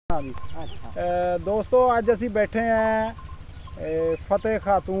हाँ जी। दोस्तों अज असी बैठे हैं फतेह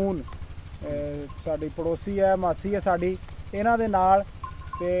खातून साडी पड़ोसी है, मासी है साडी, इन्हां दे नाल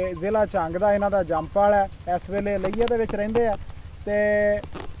ते जिला झंग दा इन्हां दा जंपाल है। इस वेले लईए दे विच रहिंदे आ ते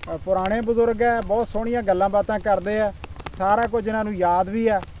पुराने बजुर्ग है, बहुत सोहणियां गल्लां बातां करदे आ, सारा कुछ इन्हां नूं याद भी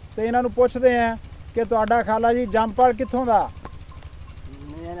है। ते इन्हां नूं पुछदे आ कि तुहाडा खाला जी जंपाल कित्थों दा?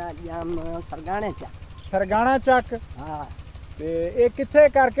 मेरा जम सरगाने चक। सरगाना चक। हाँ। ते ये कित्थे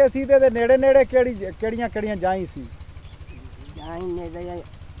करके सी ते नेड़े नेड़े केड़ियां जाई सी? जाई ने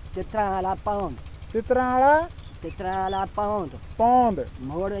तितरा वाला पौंद। तितरा वाला? तितरा वाला पौंद। पौंद।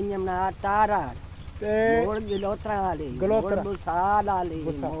 मोड़ यमना तारा। ते मोड़ गिलोत्रा वाली। गिलोत्रा। मोड़ बुसाल वाली।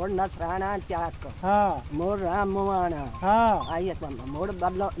 मोड़ नसराना चक। हाँ। मोड़ रामवाना। हाँ। आइए तो मोड़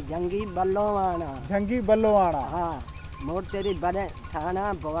बल्लो जंगी बल्लोवाना। जंगी बल्लोवाना। हाँ। मोड़ तेरी बड़े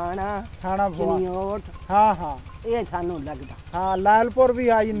थाना भवाना। थाना भवाना। चिनियोट। हाँ हाँ। ये सानू लगदा। हाँ लालपुर भी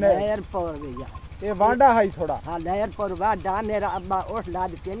आई ने। लहरपुर भी जा। ये वाडा है थोड़ा। हाँ लहरपुर वाडा। मेरा अब्बा उठ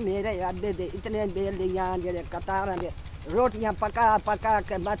लाद के मेरे अब्बे दे इतने बेल दियां जेड़े कतारां दे रोटियां पका पका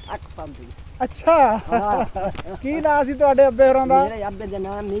के मैं थक पांदी। अच्छा। की नाम सी तुहाडे अब्बे होरां दा? मेरे अब्बे दा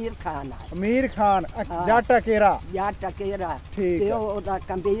नाम मीर खान है। मीर खान। जट अकेरा। जट अकेरा। ठीक है। ओदा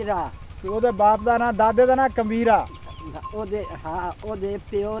कंबीरा। ते ओदे बाप दा नाम, दादे दा नाम कंबीरा। ओदे हाँ ओदे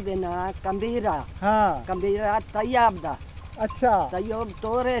प्यो दे नाम कंबीरा। हाँ। कंबीरा तैयब दा। अच्छा। तैयब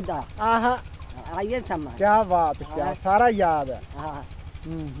तोरे दा। आहा। आइए समझ। क्या बात, क्या सारा याद है। हाँ।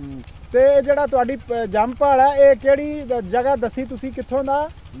 ते जेड़ा तुहाडी जंपाल है ये केड़ी जगह दसी तुसी कित्थों दा?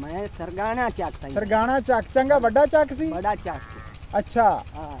 मैं सरगाना चक दा। सरगाना चक। चंगा बड़ा चक सी? बड़ा चक। अच्छा।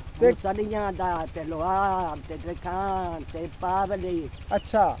 ते सदियां दा ते लोहार ते दुकान ते पावली।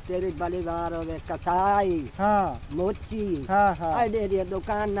 अच्छा। तेरी बलिवार होवे कसाई। हाँ। मोची। हाँ हाँ। एडे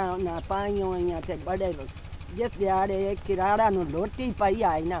दुकानां ना पाइयों होइयां ते बड़े जिस दिहाड़े किराड़ा नूं लोटी पाई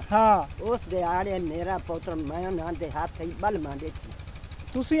आई ना। हाँ। उस दिहाड़े मेरा पुत्र मैं उन्हां दे हत्थ बलमा दित्ती।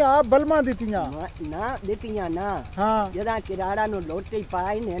 तुसी आप बलमा दित्तियां? ना दित्तियां ना। हाँ। जदा किराड़ा नूं लोटी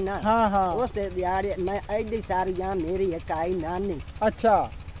पाई ने ना। हाँ हाँ। उस दिहाड़े मैं एडी सारियां मेरी एक आई नानी। अच्छा।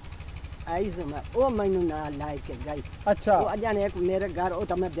 आई सुना ओ मैनू ना लाई के गई। अच्छा। वो अजा ने एक मेरे घर ओ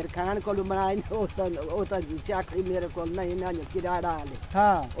तो मैं दिरखान को बनाई ओ तो चाकरी मेरे को नहीं ना किराड़ा वाले।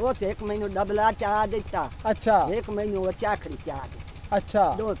 हाँ। ओ से एक मैनू डबला चा देता। अच्छा। एक मैनू वो चाकरी चा दे। अच्छा।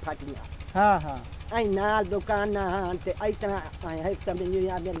 दो फटियां। हाँ हाँ। आई नाल दुकाना ते इतना एक समय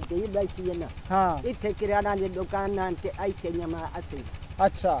या मेरी दी बैठी है ना। हाँ। इथे किराड़ा दी दुकाना ते इथे नमा असली।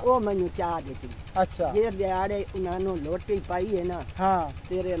 अच्छा। ओ मैनू चा देती। अच्छा। ये दिहाड़े उन्होंने लोटी पाई है ना। हाँ।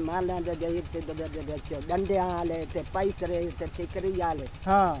 तेरे माला दे डंडिया वाले ते पैसरे ते ठिकरी वाले।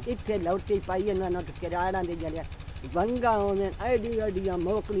 हाँ। इथे लोटी पाई है उन्होंने तो किराड़ा दी जड़िया वंगा होने एडी एडियां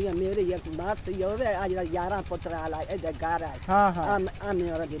मोकलियां मेरी एक मासी होवे आज 11 पुत्र आला एदे घर आए। हाँ हाँ। आ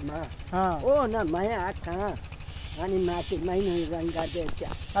मेरा दी मां। हाँ। ओ ना मैं आखा आनी मासी मैनू ही वंगा दे क्या।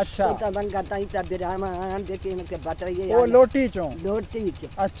 अच्छा। तो वंगा ताई ता बिरामा आन दे के उनके बतरइए ओ लोटी चों। लोटी च।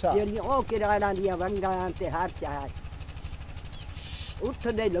 अच्छा। जेड़ी ओ किराड़ा दी वंगा ते हार चाय उठ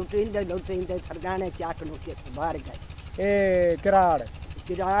दे लोटी सरगाने चाक नु के बाहर गए। ए किराड़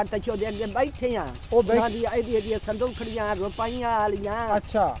किराड़ तो चो दे बैठे हैं ओ दी एडी एडी संदूखड़ियां रुपइयां वालियां।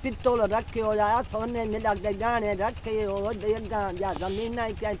 अच्छा। पित्तल रखे हो या सोने मिला दे गाने रखे हो देगा या जमीना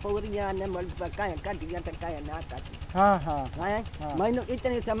क्या पूरियां ने मल काए काटियां त काए ना काटी। हां हां हैं मैनू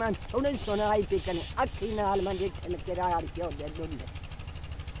इतने समय थोड़ी सुनाई पी कने अखी नाल मैं देखे किराड़ क्यों दे दुंदे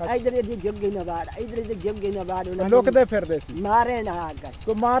इधर दी जग्गी न बाड़ इधर दी जग्गी न बाड़ लोकदे फिरदे सी मारे ना गए।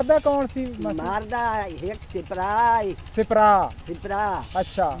 तो मारदा कौन सी? मारदा एक सिपरा। सिपरा।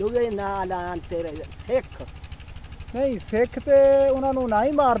 अच्छा। दूजे नाल तेरे सिख नहीं सिख ते उन्हां नूं ना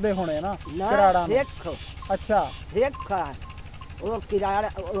ही मारदे होने ना किराड़ा सिख। अच्छा। सिख ओ किराड़ा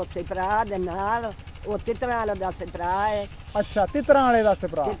ओ सिपरा दे नाल ओ तितरा वाला दा सिपरा है। अच्छा। तितरा वाले दा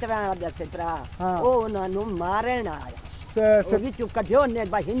सिपरा। तितरा वाला दा सिपरा। ओ उन्हां नूं मारन आया विचू कढियो ने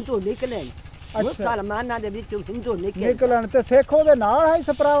भाई हिंदू निकले। मुसलमाना दे विचू हिंदू निकलन ते सिखो दे नाल है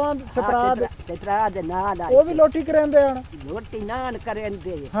सपरावां सपरा दे नाल ओ भी लोटी करेंदे हन। लोटी नान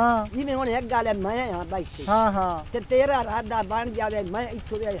करेंदे। हां। जिवें हुन एक गल है मैं हां बैठी। हां हां। ते तेरा राधा बन जावे मैं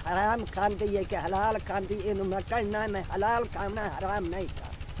इथों हराम खांदी है के हलाल खांदी एनु मैं कहना मैं हलाल खाना हराम नहीं खा।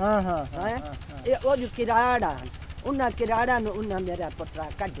 हां हां। ए ओ जो किराड़ा उन्ना किराड़ा नु उन्ना मेरा पुत्रा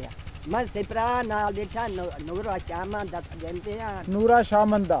कढिया। मैं सिपरा नाल देखा नूरा श्यामा दा देंदे आ। नूरा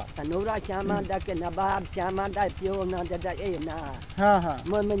शामन दा। नूरा श्यामा दा के नवाब श्यामा दा प्यो ना दा ए ना। हां हां।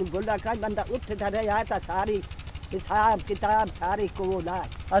 मैं बोला का बंदा उठ धरे आया था सारी हिसाब किताब सारी कोल आ।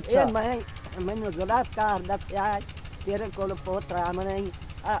 अच्छा। ए मैं मैनू ज़ुल्फ़कार दस्या तेरे कोल पोतरा मने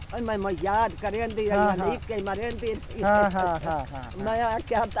मैं याद करेंदी लिख के मरेंदी मैं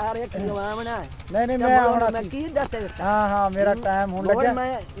क्या तारीख गवावना नहीं मैं आउणा मैं की दसे हां मेरा टाइम होण लगा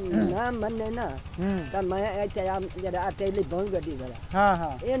मैं ना मन्ने ना तो मैं ऐसे जरा तेली बोल गडी बड़ा हां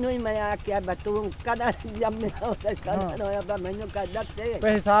एनु ही मैं क्या बतू कदा जब मैं कदा होया मैनू का दसे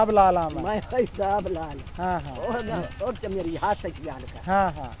पे हिसाब ला ला मैं हिसाब ला हां और तो मेरी हाथ से गाल कर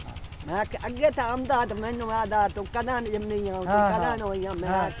हां मैं अगे तो आमदा तो मैनू आदा तो कदा नहीं आऊं कदा होया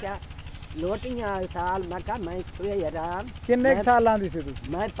मैं क्या लोटियां साल मैं कहा मैं छुए आराम किन्ने सालां दी सी तुसी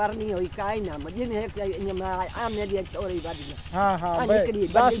मैं परनी होई काई ना मुझे ने मैं आ मेरी छोरी बड़ी हां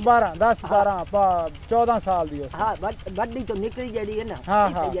 10 12 14 साल दी हो हां बड़ी तो निकली जड़ी है ना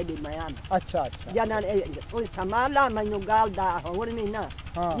इसे जड़ी मैं अच्छा जाना कोई संभाला मैनू गाल दा हुन नहीं ना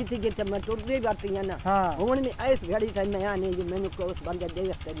जिते जिते मैं टुरदी बाती है ना हुन में इस घड़ी से मैं आने जो मैनू को उस बंदे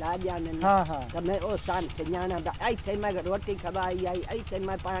देख के ला जाने तो मैं ओ सान से जाना दा ऐसे मैं रोटी खवाई आई ऐसे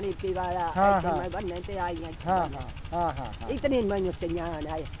मैं पानी पीवाया मैं बनने ते आई हां इतनी मैनू से जान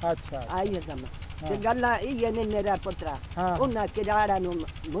आए अच्छा आई है सम ते गल्ला ये ने मेरा पुत्रा उन्ना किराड़ा नु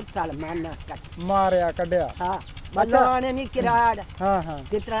मुसल मारना कट मारया कड्या हां बल्लवाने भी किराड़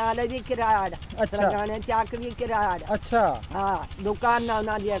चित्राले भी किराड़ सरगाने चाक भी किराड़ अच्छा हां दुकानां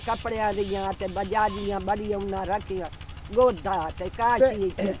उना दी कपड़ियां दियां ते बजाजियां बड़ी उना रखियां गोदा ते काशी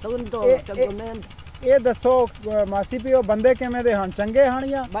ते सुंदो ते गुमेंद ये दसो मासी पी ओ बंदे किवें दे हन चंगे हन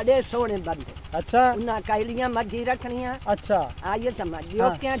या बड़े सोहणे बंदे अच्छा उना काइलियां मर्जी रखनियां अच्छा आइए समझ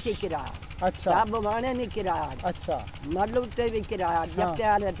जोकियां च किराड़ अच्छा सब वाणे में किराड़ अच्छा मल्लू ते भी किराड़ जप्ते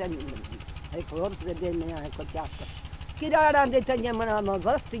आले ते एक और दे में है को क्या किराड़ा दे तंजे मना में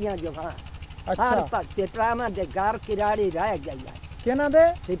बस्तियां जो हां अच्छा हर पास सिपरामा दे घर किराड़ी रह गई केना दे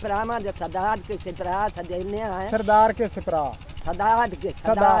सिपरामा दे सदाद के सिपरा सदेने आए सरदार के सिपरा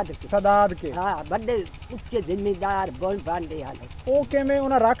सदाद के हां बड़े उच्च जिम्मेदार बोल बांडे हाले ओ केमे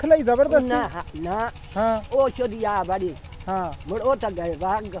उना रख लई जबरदस्ती ना हां ओ छोदिया बड़ी हां मुड़ ओ त गए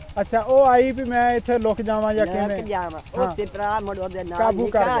भाग अच्छा ओ आई भी मैं इथे लुक जावां या केमे लुक जावां ओ सिपरा मुड़ ओदे नाल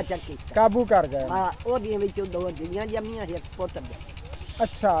काबू कर गए हां ओदी विच दो दियां जमीਆਂ एक पुत्र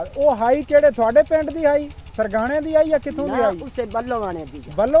अच्छा ओ हाई केड़े ਤੁਹਾਡੇ ਪਿੰਡ ਦੀ ਆਈ ਸਰਗਾਣੇ ਦੀ ਆਈ ਜਾਂ ਕਿੱਥੋਂ ਦੀ ਆਈ ਉਸੇ ਬੱਲੋਵਾਣੇ ਦੀ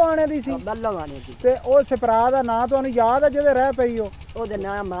ਸੀ ਬੱਲੋਵਾਣੇ ਦੀ ਤੇ ਉਹ ਸਪਰਾ ਦਾ ਨਾਂ ਤੁਹਾਨੂੰ ਯਾਦ ਹੈ ਜਿਹਦੇ ਰਹਿ ਪਈ ਉਹਦੇ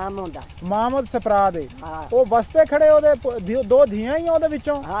ਨਾਮ ਮਾਮੂਦ ਸਪਰਾ ਦੇ ਉਹ ਬਸਤੇ ਖੜੇ ਉਹਦੇ ਦੋ ਧੀਆਂ ਹੀ ਉਹਦੇ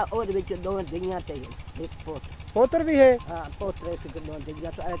ਵਿੱਚੋਂ ਹਾਂ ਉਹਦੇ ਵਿੱਚ ਦੋ ਧੀਆਂ ਤੇ ਇੱਕ पोत्र भी है हां पोत्र से दो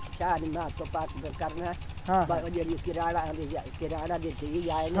धीया तो अच्छा नहीं मां को पास करना हां जेडी किराड़ा दे दी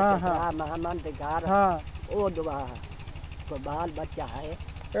आए ना मेहमान ते घर हां ओ दुआ को बाल बच्चा है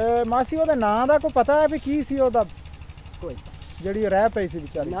मासी ओदा नाम दा को पता है भी की सी ओदा कोई जड़ी रह पई सी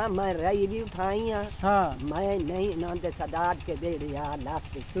बेचारी ना मैं रही भी उठाई हां मैं नहीं ना ते सदाद के बेड़े आ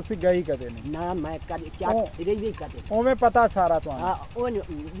लाती तुसी गई कदे नहीं ना मैं कदी चाक फिरी भी कदे ओवे पता सारा तो हां ओ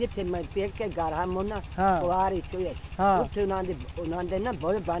जिथे मैं पेट के घर हम ना कुआरी छुए उठे उना दे ना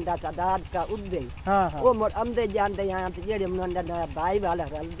बोल बांडा सदाद का उदे हां ओ मोर अमदे जानदे आ ते जेडे उना दा भाई वाला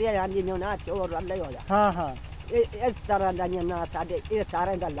रलदे आ जी ना चोर रले होया हां हां इस तरह दा ना साडे ए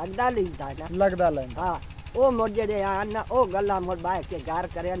सारे दा लगदा लेंदा ना लगदा हां ओ मोर जेडे आन ना ओ गल्ला मोर बाय के घर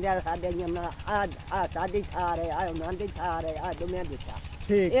करे जा साडे ना आ साडी था रे आ उना दी था रे आ दुनिया दी था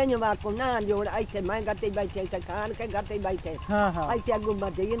ठीक ए नुमा को ना जोड़ ऐसे मैं गते बैठे ते खान के गते बैठे हां हां ऐसे अगु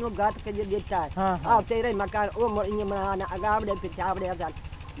मत ये नु गात के जे देता है आ तेरे मकान ओ मोर इन ना अगावड़े पिछावड़े असल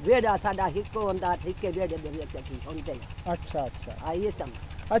वेड़ा साडा हिको होंदा हिके वेड़े दे विच होंदे अच्छा अच्छा आइए सम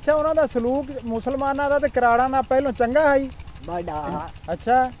अच्छा ਉਹਨਾਂ ਦਾ ਸਲੂਕ ਮੁਸਲਮਾਨਾਂ ਦਾ ਤੇ ਕਰਾੜਾਂ ਦਾ ਪਹਿਲਾਂ ਚੰਗਾ ਹੈ बड़ा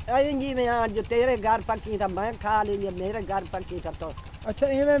अच्छा आई जी में जो तेरे घर पकी था मैं खा ली मेरे घर पकी था तो अच्छा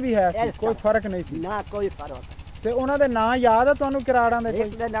इवें भी है कोई फर्क नहीं सी ना कोई फर्क ਤੇ ਉਹਨਾਂ ਦੇ ਨਾਂ ਯਾਦ ਆ ਤੁਹਾਨੂੰ ਕਿਰਾੜਾਂ ਦੇ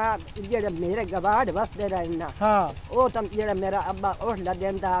ਇੱਕ ਦਾ ਨਾਂ ਜਿਹੜੇ ਮੇਰੇ ਗਵਾੜ ਵਸਦੇ ਰਹੇ ਨਾ ਹਾਂ ਉਹ ਤਾਂ ਜਿਹੜਾ ਮੇਰਾ ਅੱਬਾ ਉਹ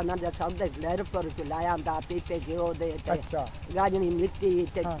ਲਦਿੰਦਾ ਉਹਨਾਂ ਦੇ ਸੌਦੇ ਲੈਰ ਪਰ ਚਲਾਇਆ ਹੁੰਦਾ ਪੀਪੇ ਘਿਓ ਦੇ ਤੇ ਗਾਜਣੀ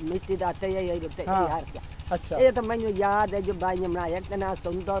ਮਿੱਟੀ ਦਾ ਤੇ ਇਹ ਯਾਰ अच्छा ये तो मैंने याद है जो भाई हमरा एक ना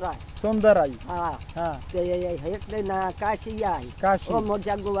सुंदर आई हां ते एक ना काशी आई ओ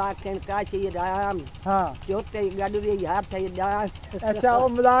मोजा गुआ के काशी राम हां जोते गाडूरी हाथ है डांस अच्छा वो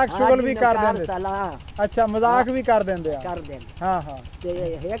मजाक शुगल भी कर देंदे अच्छा मजाक भी कर देंदे हां हां ते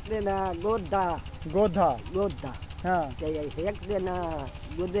एक ना गोधा हां ते एक ना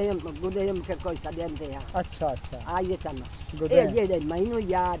गुदेम के कोई सदेंदे अच्छा अच्छा आइए चल ਇਹ ਜਿਹੜੇ ਮੈਨੂੰ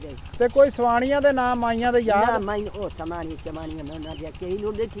ਯਾਦ ਹੈ ਤੇ ਕੋਈ ਸਵਾਣੀਆਂ ਦੇ ਨਾਮ ਆਈਆਂ ਦੇ ਯਾਦ ਨਾ ਮੈਨੂੰ ਉਹ ਸਮਾਣੀਆਂ ਨਾ ਦੇ ਕਈ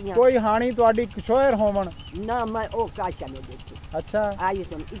ਨੂੰ ਦੇਖੀਆਂ ਕੋਈ ਹਾਣੀ ਤੁਹਾਡੀ ਸ਼ੋਹਰ ਹੋਵਣ ਨਾ ਮੈਂ ਉਹ ਕਾਸ਼ਾ ਨੇ ਦੇਖੀ अच्छा ਆਈ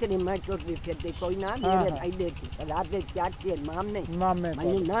ਤੁਮ ਇਤਨੀ ਮੈਂ ਟੁੱਟ ਵੀ ਫਿਰਦੇ ਕੋਈ ਨਾ ਮੇਰੇ ਆਈਦੇ ਕੀ ਸਲਾਦ ਦੇ ਚਾਚੇ ਮਾਮੇ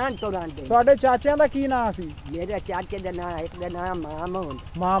ਮੈਨੂੰ ਨਾਂ ਤੋਰਾਂਦੇ ਤੁਹਾਡੇ ਚਾਚਿਆਂ ਦਾ ਕੀ ਨਾਂ ਸੀ ਮੇਰੇ ਚਾਚੇ ਦਾ ਨਾਂ ਇੱਕ ਦਾ ਨਾਮ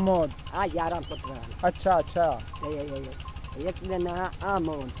ਮਾਮੂਦ ਆ 11 ਪੁੱਤਰ अच्छा अच्छा एक दे नाम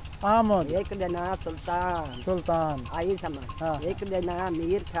आमोद, एक दे नाम सुल्तान आई समझ, एक दे नाम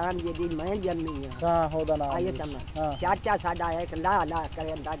मीर खान जी मैं जन्मी आई समझ। चाचा साडा एक ला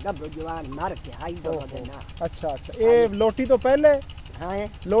करंदा गब्बू जवान मर के आई दो दे नाम। अच्छा अच्छा, ये लोटी तो पहले? हाँ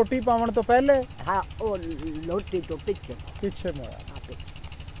लोटी पावन तो पहले? हाँ ओ लोटी तो पीछे मोया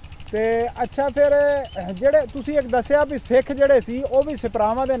ते अच्छा। फिर ਜਿਹੜੇ ਤੁਸੀਂ ਇੱਕ ਦੱਸਿਆ ਵੀ ਸਿੱਖ ਜਿਹੜੇ ਸੀ ਉਹ ਵੀ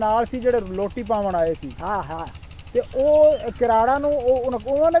ਸਿਪਰਾਵਾਂ ਦੇ ਨਾਲ ਸੀ ਜਿਹੜੇ ਲੋਟੀ ਪਾਵਣ ਆਏ ਸੀ? ਹਾਂ ਹਾਂ। ਤੇ ਉਹ ਕਿਰਾੜਾ ਨੂੰ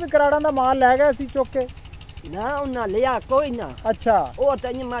ਉਹਨਾਂ ਨੇ ਵੀ ਕਿਰਾੜਾਂ ਦਾ ਮਾਲ ਲੈ ਗਏ ਸੀ ਚੁੱਕ ਕੇ? ਨਾ ਉਹਨਾਂ ਲਿਆ ਕੋਈ ਨਾ। ਅੱਛਾ, ਉਹ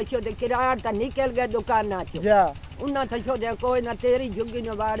ਤਾਂ ਨਹੀਂ ਮਾਸ਼ੋ ਦੇ ਕਿਰਾੜ ਤਾਂ ਨਿਕਲ ਗਏ ਦੁਕਾਨਾਂ ਚੋਂ ਜਾ। ਉਹਨਾਂ ਤਾਂ ਛੋੜਿਆ ਕੋਈ ਨਾ, ਤੇਰੀ ਜੁੱਗੀ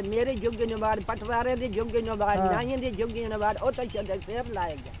ਨੂੰ ਵਾੜ, ਮੇਰੀ ਜੁੱਗੀ ਨੂੰ ਵਾੜ, ਪਟਵਾਰੇ ਦੀ ਜੁੱਗੀ ਨੂੰ ਵਾੜ, ਨਾਈਆਂ ਦੀ ਜੁੱਗੀ ਨੂੰ ਵਾੜ, ਉਹ ਤਾਂ ਛੋੜੇ ਸਿਰ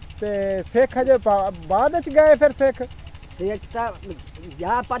ਲਾਏ ਗਏ। ਤੇ ਸਿੱਖ ਅਜੇ ਬਾਅਦ ਵਿੱਚ ਗਏ? ਫਿਰ ਸਿੱਖ ਤਾਂ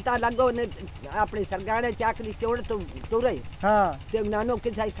ਜਾਂ ਪਤਾ ਲੱਗੋ ਨੇ ਆਪਣੀ ਸਰਗਾਣੇ ਚੱਕ ਦੀ ਚੋੜ ਤੋਂ ਤੁਰੇ। ਹਾਂ ਤੇ ਉਹਨਾਂ ਨੂੰ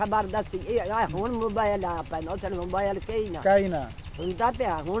ਕਿਸੇ ਖਬਰ ਦੱਸੀ ਇਹ ਹੁਣ ਮੋਬਾਈਲ ਆ ਪੈਨ ਉਹ ਮੋਬਾਈਲ ਕਈ ਨਾ ਹੁੰਦਾ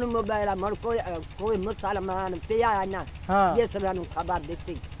ਪਿਆ। ਹੁਣ ਮੋਬਾਈਲ ਮੜ ਕੋਈ ਮੁਸਲਮਾਨ ਪਿਆ ਨਾ ਜਿਸ ਨੂੰ ਖਬਰ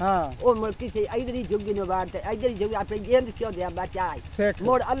ਦਿੱਤੀ ਉਹ ਮੁੜ ਕਿਸੇ ਇਧਰੀ ਜੁਗੀ ਨੂੰ ਵਾੜ ਤੇ ਇਧਰੀ ਜੁਗੀ ਆਪਣੀ ਜਿੰਦ ਚੋਦਿਆ ਬਚਾਈ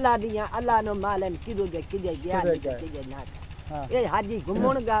ਮੁੜ ਅੱਲਾ ਦੀਆਂ ਅੱਲਾ ਨੂੰ ਮਾਲਮ ਕਿਦੋਂ ਦੇ ਕਿਦੇ ਗਿਆ ਕਿਦੇ ਨਾ। ਇਹ ਹਾਜੀ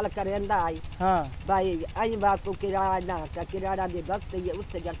ਘੁੰਮਣ ਗੱਲ ਕਰਦਾ ਆਈ ਭਾਈ ਅਈ ਬਾਕੂ ਕਿਰਾੜਾ ਕਿਰਾੜਾ ਦੀ ਬਸਤੀ ਹੈ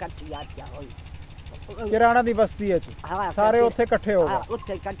ਉੱਥੇ ਜਾ ਇਕੱਠੀ ਆਚਾ ਹੋਈ। ਕਿਰਾੜਾ ਦੀ ਬਸਤੀ ਹੈ ਸਾਰੇ ਉੱਥੇ ਇਕੱਠੇ ਹੋ ਗਏ?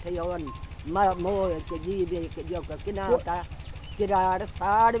 ਉੱਥੇ ਇਕੱਠੇ ਹੋਣ ਮੋਹ ਕੇ ਜੀ ਦੇ ਕੇ ਜੋ ਕਿਨਾ ਹੁੰਦਾ ਕਿਰਾੜ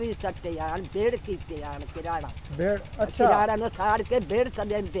ਸਾੜ ਵੀ ਸੱਟੇ ਆਣ ਭੇੜ ਕੀਤੇ ਆਣ ਕਿਰਾੜਾ ਭੇੜ। ਅੱਛਾ, ਕਿਰਾੜਾ ਨੂੰ ਸਾੜ ਕੇ ਭੇੜ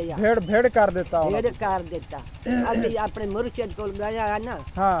ਸਦੈਂਦੇ ਆ ਭੇੜ ਕਰ ਦਿੱਤਾ ਭੇੜ ਕਰ ਦਿੱਤਾ। ਅਸੀਂ ਆਪਣੇ ਮੁਰਸ਼ਿਦ ਕੋਲ ਗਿਆ ਨਾ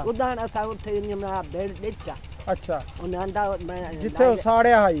ਉਦਾਂ ਅਸਾਂ ਉੱਥੇ ਨਾ ਭੇੜ ਦਿੱਤਾ। ਅੱਛਾ, ਉਹਨਾਂ ਦਾ ਜਿੱਥੇ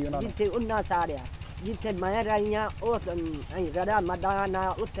ਸਾੜਿਆ ਹੈ ਜਿੱਥੇ ਉਹਨਾਂ ਸਾੜਿਆ ਜਿੱਥੇ ਮੈਂ ਰਹੀਆਂ ਉਹ ਰੜਾ ਮੈਦਾਨ ਆ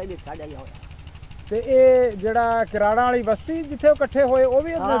ਉੱਥੇ ਵੀ ਸਾੜਿਆ ਹੋਇਆ। ਤੇ ਇਹ ਜਿਹੜਾ ਕਿਰਾੜਾਂ ਵਾਲੀ ਬਸਤੀ ਜਿੱਥੇ ਉਹ ਇਕੱਠੇ ਹੋਏ ਉਹ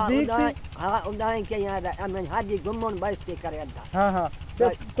ਵੀ ਨਜ਼ਦੀਕ ਸੀ? ਹਾਂ ਉਹਨਾਂ ਕਿ ਯਾਦ ਮੈਂ ਹਾਜੀ ਘੁੰਮਣ ਬਸਤੀ ਕਰਦਾ। ਹਾਂ ਤੇ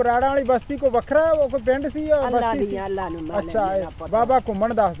ਕਿਰਾੜਾਂ ਵਾਲੀ ਬਸਤੀ ਕੋ ਵੱਖਰਾ ਕੋਈ ਪਿੰਡ ਸੀ ਜਾਂ ਬਸਤੀ ਸੀ? ਅੱਲਾ ਨੂੰ ਮਾਲਮ। ਅੱਛਾ, ਬਾਬਾ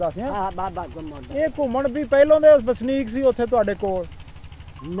ਘੁੰਮਣ ਦੱਸਦਾ ਸੀ? ਹਾਂ ਬਾਬਾ ਘੁੰਮਣ। ਇਹ ਘੁੰਮਣ ਵੀ ਪਹਿਲੋਂ ਦੇ ਵਸਨੀਕ ਸੀ ਉੱਥੇ ਤੁਹਾਡੇ ਕੋਲ?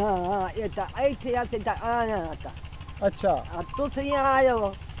 ਨਾ ਇਹ ਤਾਂ ਇੱਥੇ ਅਸੀਂ ਤਾਂ ਆਇਆ ਤਾਂ। ਅੱਛਾ, ਤੁਸੀਂ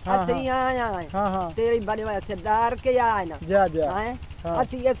ਆਇਓ ਅਸੀਂ ਆਇਆ ਤੇਰੀ ਬੜੇ ਵਾਲੇ ਸਰਦਾਰ ਕੇ ਆਏ ਨਾ ਜਾ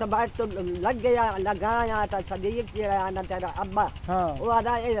ਅਸੀਂ ਇਹ ਸਬਾਟ ਤੋਂ ਲੱਗ ਗਿਆ ਲਗਾਇਆ ਤਾਂ ਸਦੀਕ ਜਿਹੜਾ ਨਾ ਤੇਰਾ ਅੱਬਾ ਉਹ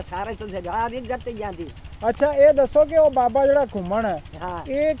ਆਦਾ ਇਹ ਸਾਰੇ ਤੁਸੀਂ ਰਾਹ ਇੱਜ਼ਤ ਜਾਂਦੀ। ਅੱਛਾ, ਇਹ ਦੱਸੋ ਕਿ ਉਹ ਬਾਬਾ ਜਿਹੜਾ ਘੁੰਮਣ ਹੈ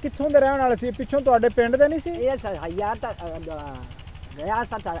ਇਹ ਕਿੱਥੋਂ ਦੇ ਰਹਿਣ ਵਾਲੇ ਸੀ? ਪਿੱਛੋਂ ਤੁਹਾਡੇ ਪਿੰਡ ਦੇ ਨਹੀਂ ਸੀ? ਇਹ ਹਯਾਤ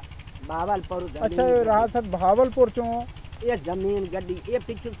ਰਿਆਸਤ ਬਹਾਵਲਪੁਰ। ਅੱਛਾ, ਰਿਆਸਤ ਬਹਾਵਲਪੁਰ ਚੋਂ ਇਹ ਜ਼ਮੀਨ ਗੱਡੀ ਇਹ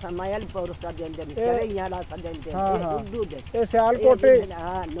ਪਿੱਛੋਂ ਸਮਾਇਲਪੁਰ ਸਦੈਂਦੇ ਨੇ ਕਰਈਆਂ ਲਾ ਸਦੈਂਦੇ ਇਹ ਉਰਦੂ ਦੇ ਇਹ ਸਿਆਲਕੋਟ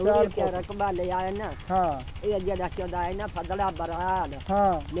ਨੂਰੀ ਕੇ ਰਕਬਾ ਲੈ ਆਏ ਨਾ। ਇਹ ਜਿਹੜਾ ਚੌਦਾ ਹੈ ਨਾ ਫਗੜਾ ਬਰਾਲ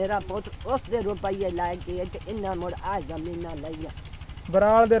ਮੇਰਾ ਪੁੱਤ ਉਸ ਦੇ ਰੁਪਈਏ ਲੈ ਕੇ ਤੇ ਇਹਨਾਂ ਮੁੜ ਆ ਜ਼ਮੀਨਾਂ ਲਈਆਂ।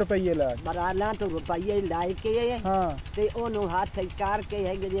 ਬਰਾਲ ਦੇ ਰੁਪਈਏ ਲੈ? ਬਰਾਲਾਂ ਤੋਂ ਰੁਪਈਏ ਲੈ ਕੇ ਤੇ ਉਹਨੂੰ ਹੱਥ ਕਰਕੇ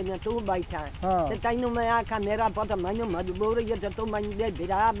ਹੈਗੇ ਜਿਵੇਂ ਤੂੰ ਬੈਠਾ ਤੇ ਤੈਨੂੰ ਮੈਂ ਆਖਾਂ ਮੇਰਾ ਪੁੱਤ ਮੈਨੂੰ ਮਜਬੂਰੀ ਹੈ ਤੇ ਤੂੰ ਮੈਨੂੰ ਦੇ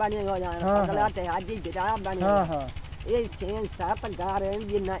ਵਿਰਾਹ ਬਣੇ ਹੋ ਜਾਣਾ ਫਗੜਾ ਤੇ ਹਾਜੀ ਵਿਰਾਹ ਬਣੇ ਇਹ 6-7 ਗਾਰ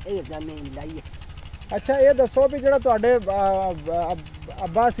ਜਿੰਨਾ ਇਹ ਜ਼ਮੀਨ ਲਈ। ਅੱਛਾ, ਇਹ ਦੱਸੋ ਵੀ ਜਿਹੜਾ ਤੁਹਾਡੇ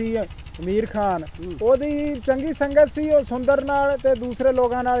ਅੱਬਾ ਸੀ ਅਮੀਰ ਖਾਨ ਉਹਦੀ ਚੰਗੀ ਸੰਗਤ ਸੀ ਉਹ ਸੁੰਦਰ ਨਾਲ ਤੇ ਦੂਸਰੇ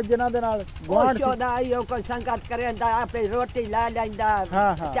ਲੋਕਾਂ ਨਾਲ ਜਿਨ੍ਹਾਂ ਦੇ ਨਾਲ ਗੁਆਂਢ ਸੀ? ਉਹ ਕੋਈ ਸੰਗਤ ਕਰਦਾ ਆਪਣੀ ਰੋਟੀ ਲੈ ਲੈਂਦਾ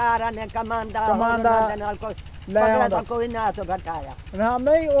ਚਾਰਾਂ ਨੇ ਕਮਾਂਦਾ ਨਾਲ ਕੋਈ ਲੈ ਆਉਂਦਾ ਕੋਈ ਨਾ ਤੋਂ ਘਟਾਇਆ ਨਾ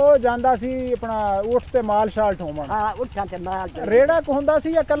ਨਹੀਂ ਉਹ ਜਾਂਦਾ ਸੀ ਆਪਣਾ ਉੱਠ ਤੇ ਮਾਲ ਸ਼ਾਲ ਠੋਮਣ। ਹਾਂ ਉੱਠਾਂ ਤੇ ਮਾਲ ਰੇੜਾ ਕੋ ਹੁੰਦਾ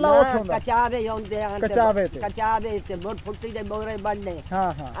ਸੀ ਜਾਂ ਕੱਲਾ ਉੱਠ ਹੁੰਦਾ? ਕਚਾਵੇ ਹੁੰਦੇ ਆ ਕਚਾਵੇ ਤੇ ਮੋਟ ਫੁੱਟੀ ਦੇ ਬੋਰੇ ਬਣਨੇ।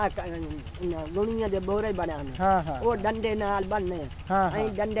 ਹਾਂ ਗੁਣੀਆਂ ਦੇ ਬੋਰੇ ਬਣਾਉਣੇ ਉਹ ਡੰਡੇ ਨਾਲ ਬਣਨੇ ਐਂ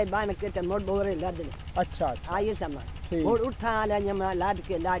ਡੰਡੇ ਬਣ ਕੇ ਤੇ ਮੋਟ ਬੋਰੇ ਲੱਦਣੇ। ਅੱਛਾ ਆਈਏ ਸਮਾਂ ਮੋਟ ਉੱਠਾਂ ਵਾਲਿਆਂ ਮੈਂ ਲੱਦ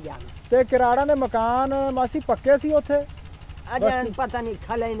ਕੇ ਲਾ ਜਾਣਾ। ਤੇ ਕਿਰਾੜਾਂ ਦੇ ਮਕਾਨ ਮਾਸੀ ਪੱਕੇ ਸੀ ਉੱਥੇ? ਅਜੇ ਪਤਾ ਨਹੀਂ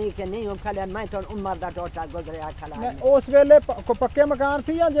ਖਲੇ ਨਹੀਂ ਕਿ ਨਹੀਂ ਉਹ ਖਲੇ ਮੈਂ ਤਾਂ ਉਮਰ ਦਾ ਟੋਟਾ ਗੁਜ਼ਰਿਆ ਖਲਾ। ਉਸ ਵੇਲੇ ਪੱਕੇ ਮਕਾਨ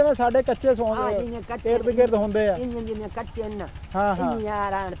ਸੀ ਜਾਂ ਜਿਵੇਂ ਸਾਡੇ ਕੱਚੇ ਸੌਂਦੇ ਇਰਦ ਗਿਰਦ ਹੁੰਦੇ ਆ? ਇੰਨੇ ਜਿਵੇਂ ਕੱਚੇ ਨਾ ਇੰਨੀ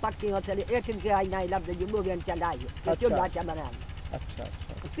ਯਾਰਾਂ ਪੱਕੇ ਉੱਥੇ ਇੱਕ ਗਾਈ ਨਾ ਲੱਭਦੇ ਜੁਬੋ ਵੀ ਚਲਾਈ ਤੇ ਚੁੱਲਾ ਚ ਬਣਾਈ। ਅੱਛਾ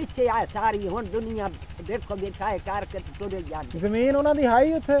ਪਿੱਛੇ ਆ ਸਾਰੀ ਹੁਣ ਦੁਨੀਆ ਦੇਖੋ ਵਿਖਾਏ ਕਰਕੇ ਤੁਰੇ ਜਾਂਦੇ। ਜ਼ਮੀਨ ਉਹਨਾਂ ਦੀ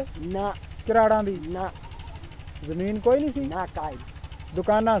ਹਾਈ ਉੱਥੇ? ਨਾ ਕਿਰਾੜਾਂ ਦੀ ਨਾ ਜ਼ਮੀਨ ਕੋਈ ਨਹੀਂ ਸੀ? ਨਾ ਕਾਈ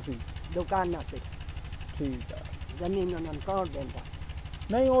ਦੁਕਾਨਾਂ ਸੀ? ਦੁਕਾਨਾਂ ਸੀ। ਠੀਕ ਆ। ਜ਼ਮੀਨ ਉਹਨਾਂ ਨੂੰ ਕੌਣ ਦਿੰਦਾ?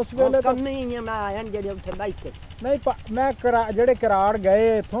 ਨਹੀਂ ਉਸ ਵੇਲੇ ਤਾਂ ਕਮੀ ਮੈਂ ਆਇਆ ਜਿਹੜੇ ਉੱਥੇ ਬੈਠੇ ਨਹੀਂ ਮੈਂ ਜਿਹੜੇ ਕਿਰਾੜ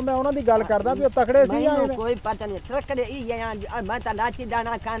ਗਏ ਇੱਥੋਂ ਮੈਂ ਉਹਨਾਂ ਦੀ ਗੱਲ ਕਰਦਾ ਵੀ ਉਹ ਤਕੜੇ ਸੀ ਜਾਂ ਕੋਈ ਪਤਾ ਨਹੀਂ ਤਕੜੇ ਇਹ ਮੈਂ ਤਾਂ ਲਾਚੀ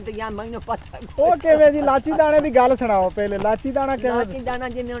ਦਾਣਾ ਖਾਂਦੀ ਆ ਮੈਨੂੰ ਪਤਾ। ਉਹ ਕਿਵੇਂ ਜੀ ਲਾਚੀ ਦਾਣੇ ਦੀ ਗੱਲ ਸੁਣਾਓ ਪਹਿਲੇ। ਲਾਚੀ ਦਾਣਾ ਕਿਵੇਂ? ਲਾਚੀ ਦਾਣਾ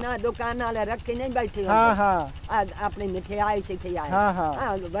ਜਿਵੇਂ ਉਹਨਾਂ ਦੁਕਾਨ ਵਾਲੇ ਰੱਖੇ ਨਹੀਂ ਬੈਠੇ ਆਪਣੀ ਮਿਠਾਈ ਸਿੱਖੀ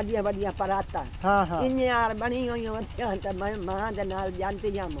ਆਏ ਵੱਡੀਆਂ ਵੱਡੀਆਂ ਪਰਾਤਾਂ ਇੰਨੇ ਯਾਰ ਬਣੀ ਹੋਈਆਂ ਤਾਂ ਮੈਂ ਮਾਂ ਦੇ ਨਾਲ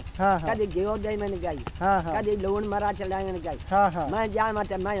ਜਾਂਦੀ ਜਾਵਾਂ ਕਦੇ ਘਿਓ ਦੇ ਮੈਨੂੰ ਗਈ ਕਦੇ ਲੂਣ ਮਰਾ ਚਲਾਉਣ ਗਈ ਮੈਂ ਜਾਵਾਂ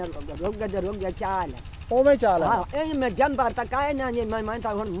ਤੇ ਮੈਂ ਰੁੱਗ ਚਾਹ ਲੈ ओवें चाल हां ए मैं जंबार तक आए ना जी मैं तो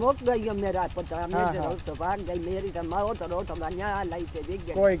हुन मुक गई मेरा पुत्र मेरे रोज तो भाग गई मेरी तो मां तो रोट बन्या लाई ते दिख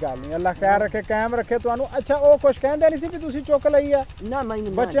गई कोई गल नहीं अल्लाह खैर रखे कायम रखे तुहानू अच्छा ओ कुछ कहंदे नहीं सी भी तुसी चुक लई है ना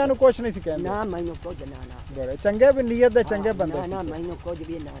मैनू बच्चों नु कुछ नहीं सी कहंदे ना मैनू कुछ ना बड़े चंगे भी नीयत दे चंगे बंदे ना मैनू कुछ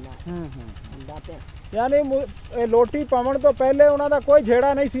भी ना पे यानी लोटी पावन तो पहले उन्हां दा कोई झेड़ा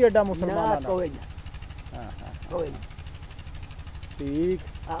नहीं सी एडा मुसलमानां नाल कोई ना कोई ठीक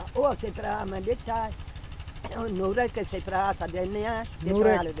ओ सिपरा मैं देखा नूरे के सिपरा सजने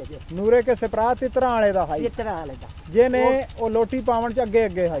नूरे के सिपरा तितरा वाले दा हाई तितरा वाले दा जेने ओ लोटी पावन च अगे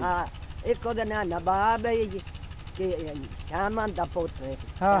अगे हाई हां एक ओदा ना नवाब है के शामन दा पोत्र है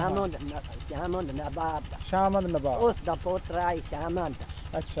शामन नवाब उस दा पोत्र है शामन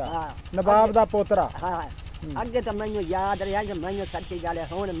अच्छा नवाब दा पोतरा हां अगे तो मैनू याद रहा कि मैनू सच्ची गल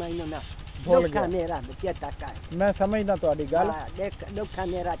हुन मैनू ना भूल गया मेरा चेता कर मैं समझदा ਤੁਹਾਡੀ ਗੱਲ देख दुखा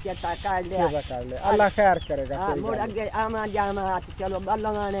मेरा चेता कर लिया अल्लाह खैर करेगा हां मोड़ अगे आमा जामा चलो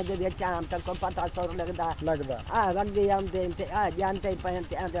बल्लवाने दे विच आम तक को पता सोर लगदा हां अगे आंदे ते आ जानते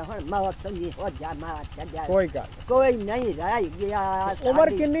पहनते आंदे हुन मौत संगी हो जा मा छड्या कोई नहीं रह गया उम्र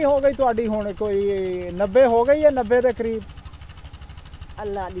कितनी हो गई ਤੁਹਾਡੀ ਹੁਣ कोई 90 हो गई है 90 ਦੇ करीब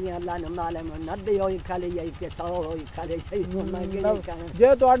अल्लाह दी अल्लाह ने मालूम 90 होई खाली जाई के 100 होई खाली जाई जे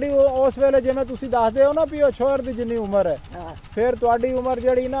ਤੁਹਾਡੀ ਉਸ ਵੇਲੇ ਜਿਵੇਂ ਤੁਸੀਂ ਦੱਸਦੇ ਹੋ ਨਾ ਵੀ ਉਹ ਛੋਰ ਦੀ ਜਿੰਨੀ ਉਮਰ ਹੈ ਫਿਰ ਤੁਹਾਡੀ ਉਮਰ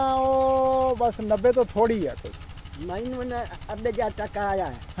ਜਿਹੜੀ ਨਾ ਉਹ ਬਸ 90 ਤੋਂ ਥੋੜੀ ਹੈ ਕੋਈ मैनू ना अब्बे जा टका आया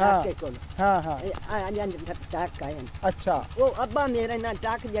टाके को हां हां आ जान टक आया अच्छा ओ अब्बा मेरे ना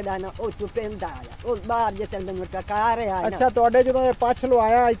टक जड़ा ना ओ चुपेंदा आया ओ बाहर जे मैनू टका रहा है अच्छा ਤੁਹਾਡੇ ਜਦੋਂ ਇਹ ਪੱਛ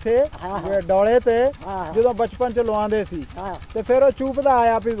ਲਵਾਇਆ ਇੱਥੇ ਡੋਲੇ ਤੇ ਜਦੋਂ ਬਚਪਨ ਚ ਲਵਾਉਂਦੇ ਸੀ ਤੇ ਫਿਰ ਉਹ ਚੂਪਦਾ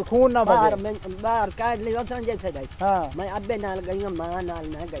ਆਇਆ ਵੀ ਖੂਨ ਨਾ ਵਗੇ ਬਾਹਰ ਕੱਢ ਲਈ ਉਥੋਂ ਜੇ ਸੇ ਹਾਂ ਮੈਂ ਅੱਬੇ ਨਾਲ ਗਈ ਮਾਂ ਨਾਲ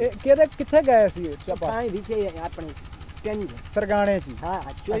ਨਾ ਗਈ ਕਿੱਥੇ ਗਏ ਸੀ ਚਪਾ ਪਾਣੀ ਵਿਚੇ ਆਪਣੇ पिंड सरगाने जी हां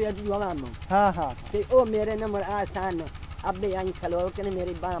चोरी जुआम हां हां ते ओ मेरे नंबर आसान अबे आई खलो के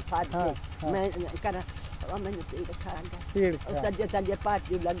मेरी बाह फाड़ के मैं कर मैं पीड़ खांगा पीड़ सज्जे सज्जे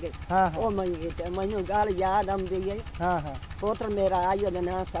पाट लग गए हां ओ मैनू गाल याद आंदी है हां हां पुत्र मेरा आयो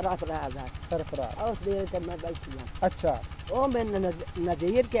ना सरफराज उस देर के मैं बैठी हूं अच्छा ओ मैं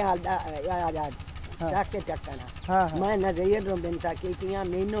नज़ीर के हाल याद टाके टकना मैं नज़ीर नो मिनटा कीतियां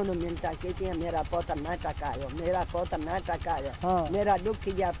मीनू नो मिनटा कीतियां मेरा पोतर ना टकायो मेरा पोतर ना टकायो मेरा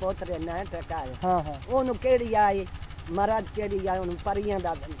दुखी जा पोतरे ना टकायो ओनु केड़ी आई महाराज केड़ी आई ओनु परियां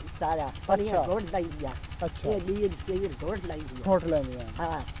दा सारा परियां घोट लाई दिया अच्छा ये बीर शेर घोट लाई दिया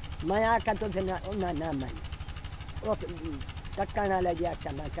हां मैं आका तो ना ना मैं ओ टकना ले गया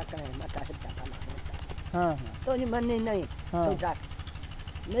चना टकना मता चना हां तो नहीं मन्ने नहीं तो टक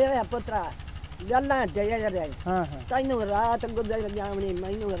मेरा पुत्रा गल्ला दे रहे हां तैनू रात गुजर जावनी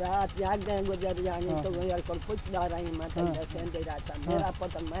मैनू रात जाग गए गुजर जानी तो यार को पुछदा रही मैं तो कहंदे रात मेरा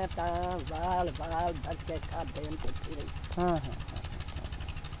पुत्र मैं ता वाल धक्के खा देन के फिर हां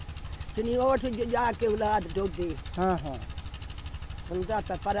चिनियोट जाके औलाद डोडी हां उनका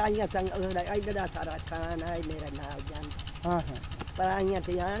तो पराइयां संग आइडा सारा खान आई मेरे नाल जान हां पराइयां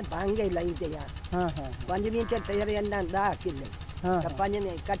ते यार भांगे लई ते यार हां पंजवीं ते तेरे अंदर दा किले पंज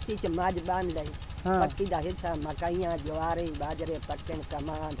में कच्ची च माज बांध लई पक्की दा हिस्सा मकाइयां ज्वारे बाजरे पक्कन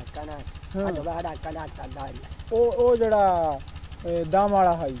कमान कणा अदवाड़ा कणा का दाल ओ जड़ा दाम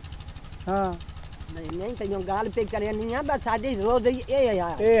वाला है हां नहीं तो जो गाल पे करे नहीं है बस साडी रोज ये है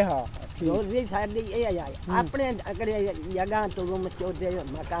ए हां रोज भी साडी ये है अपने अगर जगह तो रूम चोदे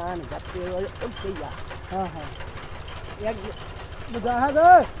मकान गत्ते उठे जा हां हां एक मुजाहिद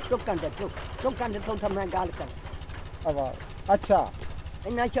चुकन दे तो मैं गाल कर आवाज अच्छा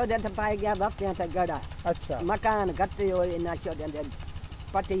इना छोड़े तो पाए गया वक्तियां ते गड़ा अच्छा मकान गत्ते हो इना छोड़े दे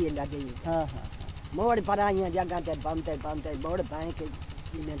पटी लगी हां हां मोड़ पराइयां जगह ते बमते मोड़ भाई के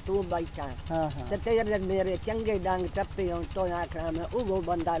जिने तू बैठा हां हां ते तेरे मेरे चंगे डांग टप्पे हो तो आखना में वो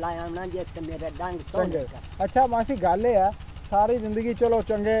बंदा लाया ना जे मेरे डांग चंगे अच्छा मासी गल है सारी जिंदगी चलो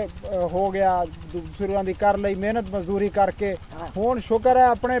चंगे हो गया शुरुआत दी कर लई मेहनत मजदूरी करके हुण शुक्र है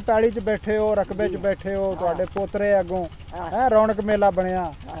अपने पैड़ी च बैठे हो रकबे च बैठे हो तुहाडे पोतरे अगों है रौनक मेला बनया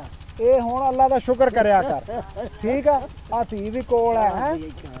ये हुण अल्लाह दा शुक्र करया कर ठीक है आ धी भी कोल है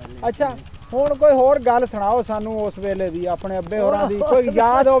अच्छा हुण कोई होर गल सुनाओ सानू उस वेले दी अपने अब्बे होरां दी कोई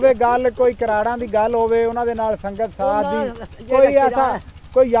याद होवे गल कोई कराड़ां दी गल होवे उन्हां दे नाल संगत साथ दी कोई ऐसा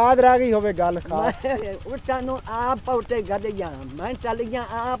कोई याद रह गई होवे गल खास उठानो आप उठे गदे जा मैं चल गया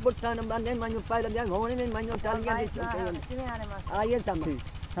आप उठान बंदे मनु पहले जा होने में मनु चल गया आइए समझ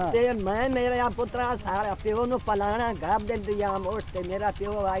ते मैं मेरा पुत्रा सारा प्यो नु पलाना गाब दे दिया मोटे मेरा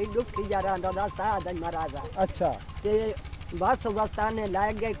प्यो आई दुखी जा रहा दा साध महाराजा अच्छा ते बस वस्ताने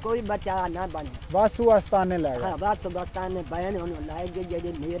लाए गए कोई बचा ना बने बस वस्ताने लाए हां बस वस्ताने बहन उन लाए गए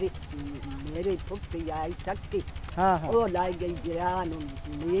जेडी मेरी फुफी आई सक्की हाँ हाँ वो लाई गई बिरा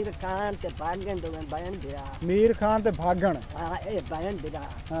मीर खान ते भागन दो बहन बिरा मीर खान ते भागन हाँ ए बहन बिरा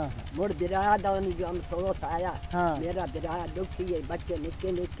हाँ मुड़ बिरा दा जो हम सोच आया हाँ मेरा बिरा दुखी है बच्चे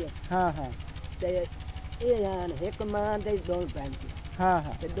निके निके हाँ हाँ ते ए यान एक मां दे दो बहन की हाँ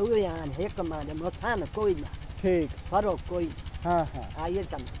हाँ ते दो यान एक मां दे मोथान कोई ना ठीक फरो कोई हाँ हाँ आइए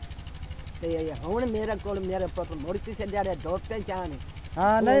समझ ते हुन मेरे कोल मेरे पुत मुड़ किसे जड़े दोस्ते चाहने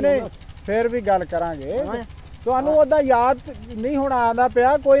हाँ नहीं नहीं फिर भी गल करांगे ਤੁਹਾਨੂੰ ਉਹਦਾ ਯਾਦ ਨਹੀਂ ਹੁਣ ਆਉਂਦਾ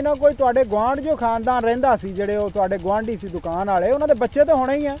ਪਿਆ ਕੋਈ ਨਾ ਕੋਈ ਤੁਹਾਡੇ ਗੁਆਂਢ ਜੋ ਖਾਨਦਾਨ ਰਹਿੰਦਾ ਸੀ ਜਿਹੜੇ ਉਹ ਤੁਹਾਡੇ ਗੁਆਂਢੀ ਸੀ ਦੁਕਾਨ ਵਾਲੇ ਉਹਨਾਂ ਦੇ ਬੱਚੇ ਤਾਂ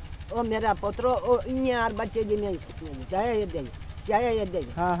ਹੋਣੇ ਹੀ ਆ ਉਹ ਮੇਰਾ ਪੁੱਤਰੋ ਉਹ ਇੰਨਿਆਰ ਬੱਚੇ ਜਿਵੇਂ ਜਾਏ ਦੇ ਸਿਆਏ ਦੇ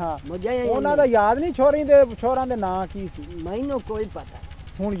ਹਾਂ ਹਾਂ ਮੁਝੇ ਉਹਨਾਂ ਦਾ ਯਾਦ ਨਹੀਂ ਛੋਰਾਂ ਦੇ ਨਾਂ ਕੀ ਸੀ ਮੈਨੂੰ ਕੋਈ ਪਤਾ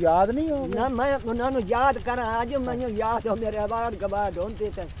ਹੁਣ ਯਾਦ ਨਹੀਂ ਹੋ ਨਾ ਮੈਂ ਉਹਨਾਂ ਨੂੰ ਯਾਦ ਕਰਾਂ ਅੱਜ ਮੈਨੂੰ ਯਾਦ ਹੋ ਮੇਰੇ ਬਾੜ ਗਵਾੜ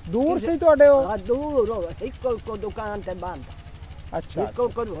ਹੁੰਦੇ ਤੇ ਦੂਰ ਸੀ ਤੁਹਾਡੇ ਉਹ ਹਾਂ ਦੂਰ ਇੱਕੋ ਦੁਕਾਨ ਤੇ ਬੰਦ अच्छा को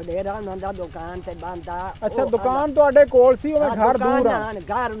वडेरा नंदा दुकान ते बांधा अच्छा दुकान ਤੁਹਾਡੇ ਕੋਲ ਸੀ ਉਹ ਘਰ ਦੂਰ ਆ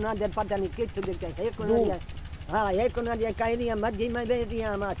घर ਉਹਨਾਂ ਦੇ ਪਤਾ ਨਹੀਂ ਕਿੱਥੇ ਦੇ ਇੱਕ ਉਹਨਾਂ ਦੀ ਹਾਂ ਇੱਕ ਉਹਨਾਂ ਦੀ ਕਾਇਲੀਆਂ ਮੱਝੀ ਮੈਂ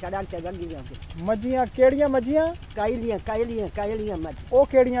ਵੇਚਦੀਆਂ ਮਾ ਛੜਾ ਕੇ ਗੱਗੀਆਂ ਮੱਝੀਆਂ ਕਿਹੜੀਆਂ ਮੱਝੀਆਂ ਕਾਇਲੀਆਂ ਮੱਝ ਉਹ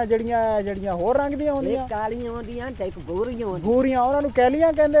ਕਿਹੜੀਆਂ ਜਿਹੜੀਆਂ ਹੋਰ ਰੰਗ ਦੀਆਂ ਹੁੰਦੀਆਂ ਇੱਕ ਕਾਲੀਆਂ ਹੁੰਦੀਆਂ ਤੇ ਇੱਕ ਭੂਰੀਆਂ ਭੂਰੀਆਂ ਉਹਨਾਂ ਨੂੰ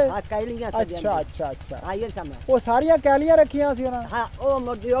ਕੈਲੀਆਂ ਕਹਿੰਦੇ ਹਾਂ ਕਾਇਲੀਆਂ ਅੱਛਾ ਆਈਏ ਸਮਝ ਉਹ ਸਾਰੀਆਂ ਕੈਲੀਆਂ ਰੱਖੀਆਂ ਸੀ ਉਹਨਾਂ ਹਾਂ ਉਹ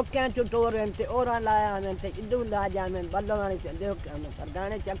ਮੋਟਿਓਕਿਆਂ ਚ ਟੋਰੇ ਤੇ ਉਹਨਾਂ ਲਾਇਆ ਮੈਂ ਤੇ ਇਦੂ ਲਾ ਜਾਵੇਂ ਬੱਲੋਂ ਵਾਲੇ ਤੇ ਦੇਖ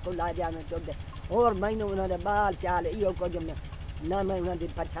ਸਰਗਾਣੇ ਚੱਕ ਲਾ ਜਾਵੇਂ ਤੇ ਹੋਰ ਮੈਨੂੰ ਉਹਨਾਂ ਦੇ ਬਾਲ ਚਾਲ ਇਹੋ ਕੁਝ ਨਾ ਮੈਂ ਉਹਨਾਂ ਦੀ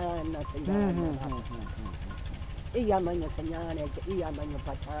ਪਛਾਣ ਨਾ ਸਹੀ ਇਹ ਮੈਨੂੰ ਸੰਜਾਣੇ ਤੇ ਇਹ ਮੈਨੂੰ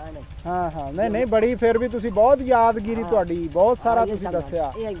ਪਛਾਣੇ ਹਾਂ ਨਹੀਂ ਬੜੀ ਫਿਰ ਵੀ ਤੁਸੀਂ ਬਹੁਤ ਯਾਦਗਿਰੀ ਤੁਹਾਡੀ ਬਹੁਤ ਸਾਰਾ ਤੁਸੀਂ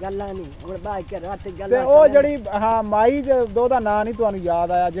ਦੱਸਿਆ ਇਹ ਗੱਲਾਂ ਨਹੀਂ ਹੁਣ ਬਾਅਦ ਕੇ ਰਾਤ ਗੱਲਾਂ ਤੇ ਉਹ ਜਿਹੜੀ ਹਾਂ ਮਾਈ ਦੋ ਦਾ ਨਾਂ ਨਹੀਂ ਤੁਹਾਨੂੰ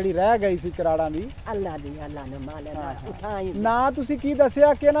ਯਾਦ ਆਇਆ ਜਿਹੜੀ ਰਹਿ ਗਈ ਸੀ ਕਰਾੜਾਂ ਦੀ ਅੱਲਾ ਨੇ ਮਾਲੇ ਨਾ ਉਠਾਈ ਨਾਂ ਤੁਸੀਂ ਕੀ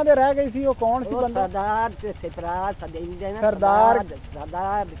ਦੱਸਿਆ ਕਿ ਇਹਨਾਂ ਦੇ ਰਹਿ ਗਈ ਸੀ ਉਹ ਕੌਣ ਸੀ ਬੰਦਾ ਸਰਦਾਰ ਤੇ ਸਿਪਰਾ ਸਦਿੰਦੇ ਨੇ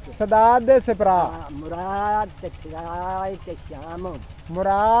ਸਰਦਾਰ ਦੇ ਸਿਪਰਾ ਮੁਰਾਦ ਤੇ ਫਿਰਾਜ ਤੇ ਸ਼ਾਮ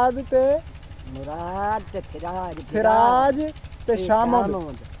ਮੁਰਾਦ ਤੇ ਫਿਰਾਜ ਤੇ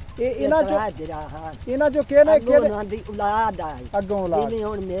ਸ਼ਾਮਮ ਇਹ ਇਹਨਾਂ ਚੋਂ ਕਿਹਨੇ ਦੀ ਔਲਾਦ ਆਈ ਅੱਗੋਂ ਔਲਾਦ ਜਿਵੇਂ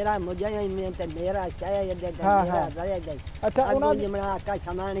ਹੁਣ ਮੇਰਾ ਮੁਜੇ ਤੇ ਮੇਰਾ ਸ਼ਾਇਦ ਦੇ ਮੇਰਾ ਰਹਿ ਅੱਛਾ ਉਹਨਾਂ ਦੀ ਜਿਮਣਾ ਕਾ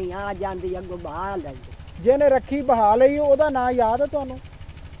ਸਮਾਣੀ ਆ ਜਾਂਦੀ ਅੱਗੋਂ ਬਹਾਲ ਹੈ ਜਿਹਨੇ ਰੱਖੀ ਬਹਾ ਲਈ ਉਹਦਾ ਨਾਂ ਯਾਦ ਹੈ ਤੁਹਾਨੂੰ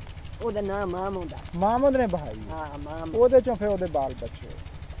ਉਹਦਾ ਨਾਮ ਮਾਮੂਦ ਨੇ ਬਹਾਈ ਹਾਂ ਮਾਮੂਦ ਉਹਦੇ ਚੋਂ ਫਿਰ ਉਹਦੇ ਬਾਲ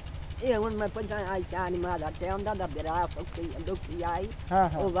ਬੱਚੇ ਇਹ ਹੁਣ ਮੈਂ ਪੁੱਛਾਂ ਆਈ ਚਾਨੀ ਮਾਦਾ ਤੇ ਹੁੰਦਾ ਦਾ ਬਿਰਾ ਫੁੱਕੀ ਦੁਖੀ ਆਈ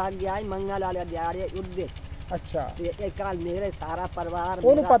ਉਹ ਵਗ ਗਿਆ ਮੰਗਲ ਵਾਲੇ ਦਿਹਾੜੇ ਉੱਦੇ ਅੱਛਾ ਤੇ ਇਹ ਕੱਲ ਮੇਰੇ ਸਾਰਾ ਪਰਿਵਾਰ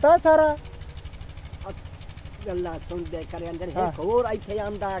ਉਹਨੂੰ ਪਤਾ ਸਾਰਾ ਗੱਲਾਂ ਸੁਣਦੇ ਕਰੇ ਅੰਦਰ ਇੱਕ ਹੋਰ ਇੱਥੇ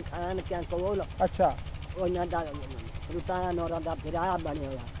ਆਂਦਾ ਖਾਨ ਕਿਆ ਕੋਲ ਅੱਛਾ ਉਹਨਾਂ ਦਾ ਰੁਤਾਨ ਔਰ ਦਾ ਬਿਰਾ ਬਣਿਆ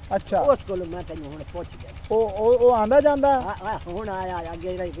ਹੋਇਆ ਅੱਛਾ ਉਸ ਕੋਲ ਮੈਂ ਤੈਨੂੰ ਹੁਣ ਪੁੱਛ ਗਿਆ ਉਹ ਆਂਦਾ ਜਾਂਦਾ ਹੁਣ ਆਇਆ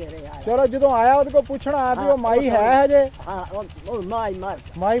ਅੱਗੇ ਘੇਰੇ ਆਇਆ ਚਲੋ ਜਦੋਂ ਆਇਆ ਉਹਦੇ ਕੋਲ ਪੁੱਛਣਾ ਵੀ ਉਹ ਮਾਈ ਹੈ ਹਜੇ ਹਾਂ ਉਹ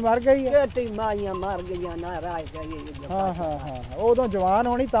ਮਾਈ ਮਰ ਗਈ ਹੈ ਕਿਤੇ ਮਾਈਆਂ ਮਰ ਗਈਆਂ ਨਾ ਰਾਇ ਗਈ ਹਾਂ ਉਦੋਂ ਜਵਾਨ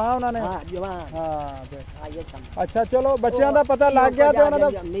ਹੋਣੀ ਤਾਂ ਉਹਨਾਂ ਨੇ ਹਾਂ ਜਵਾਨ ਹਾਂ ਆਏ ਅੱਛਾ ਚਲੋ ਬੱਚਿਆਂ ਦਾ ਪਤਾ ਲੱਗ ਗਿਆ ਤੇ ਉਹਨਾਂ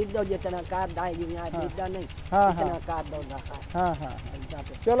ਦਾ ਨੀਦੋ ਜਿਤਨਾ ਕਰਦਾ ਹੈ ਜਿਵੇਂ ਨੀਦਾ ਨਹੀਂ ਜਿਤਨਾ ਕਰ ਦੋਗਾ ਹਾਂ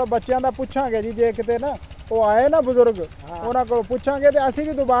ਚਲੋ ਬੱਚਿਆਂ ਦਾ ਪੁੱਛਾਂਗੇ ਜੀ ਜੇ ਕਿਤੇ ਨਾ ਉਹ ਆਏ ਨਾ ਬਜ਼ੁਰਗ ਉਹਨਾਂ ਕੋਲ ਪੁੱਛਾਂਗੇ ਤੇ ਅਸੀਂ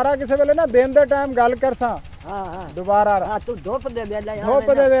ਵੀ ਦੁਬਾਰਾ ਕਿਸੇ ਵੇਲੇ ਨਾ ਦਿਨ ਦੇ ਟਾਈਮ ਗੱਲ ਕਰਸਾਂ ਦੁਬਾਰਾ ਤੂੰ ਧੁੱਪ ਦੇ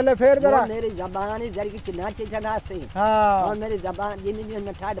ਵੇਲੇ ਫੇਰ ਜਰਾ ਮੇਰੀ ਜ਼ਬਾਨ ਜਰੀ ਕਿ ਨਾਚੇ ਚਨਾਸਤੇ ਔਰ ਮੇਰੀ ਜ਼ਬਾਨ ਜਿੰਨੀ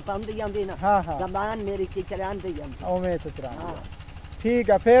ਮੈਂ ਠਾੜ ਪਾਉਂਦੀ ਜਾਂਦੀ ਨਾ ਜ਼ਬਾਨ ਮੇਰੀ ਚਿਚਰਾਂਦੀ ਜਾਂਦੀ ਉਵੇਂ ਚਿਚਰਾਂ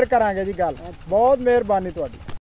ਠੀਕ ਆ ਫੇਰ ਕਰਾਂਗੇ ਜੀ ਗੱਲ ਬਹੁਤ ਮਿਹਰਬਾਨੀ ਤੁਹਾਡੀ